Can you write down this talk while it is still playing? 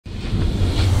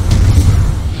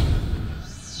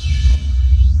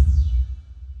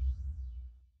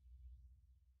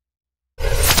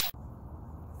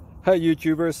Hey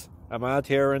YouTubers, I'm out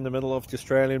here in the middle of the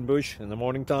Australian bush in the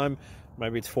morning time.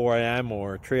 Maybe it's 4 a.m.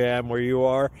 or 3 a.m. where you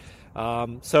are.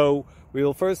 So we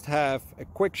will first have a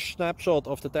quick snapshot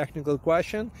of the technical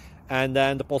question and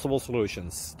then the possible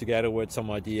solutions, together with some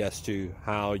ideas to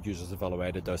how users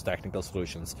evaluated those technical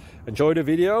solutions. Enjoy the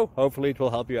video, hopefully it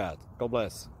will help you out. God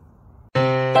bless.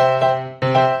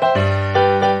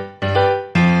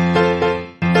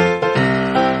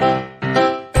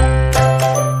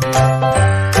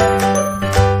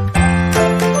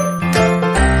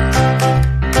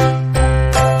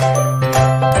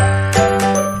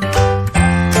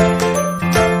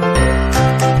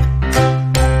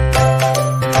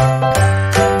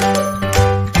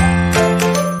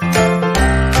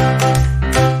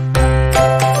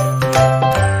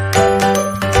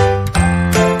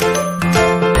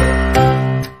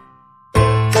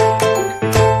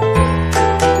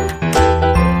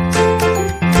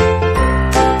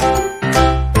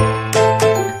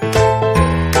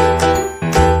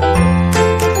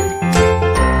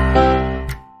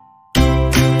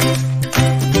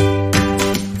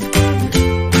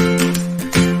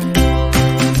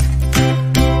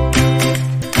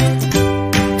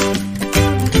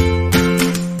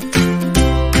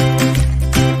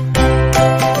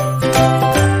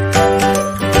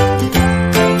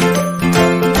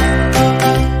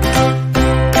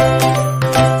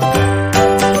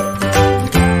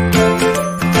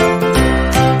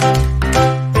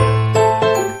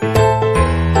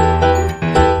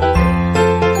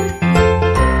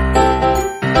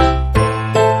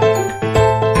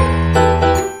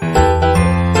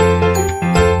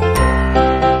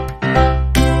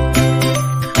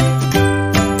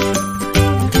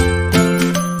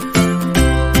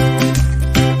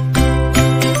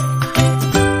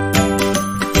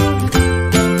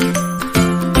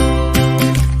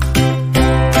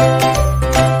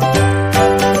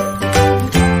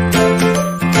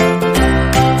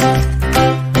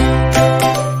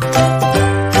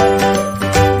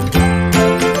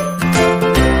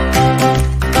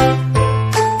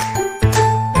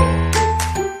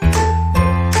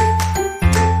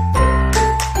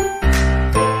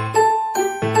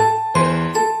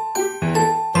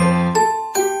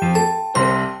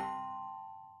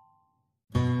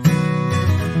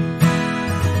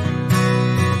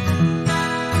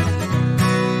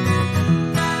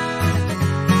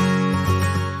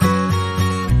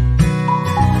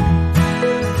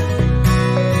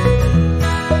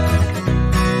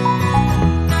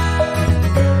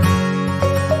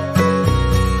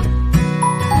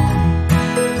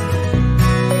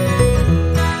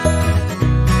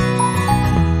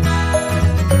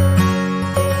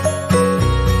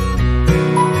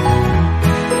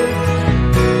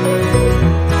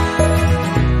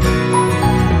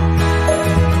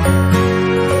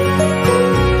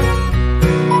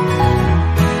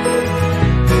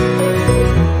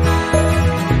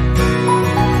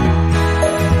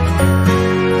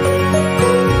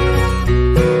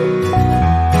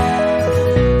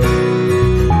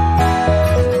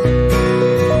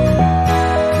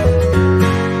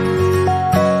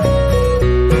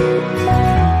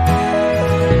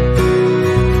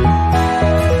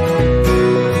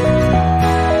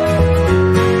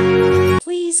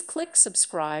 Click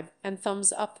subscribe and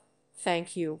thumbs up.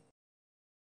 Thank you.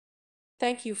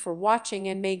 Thank you for watching,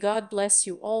 and may God bless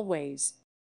you always.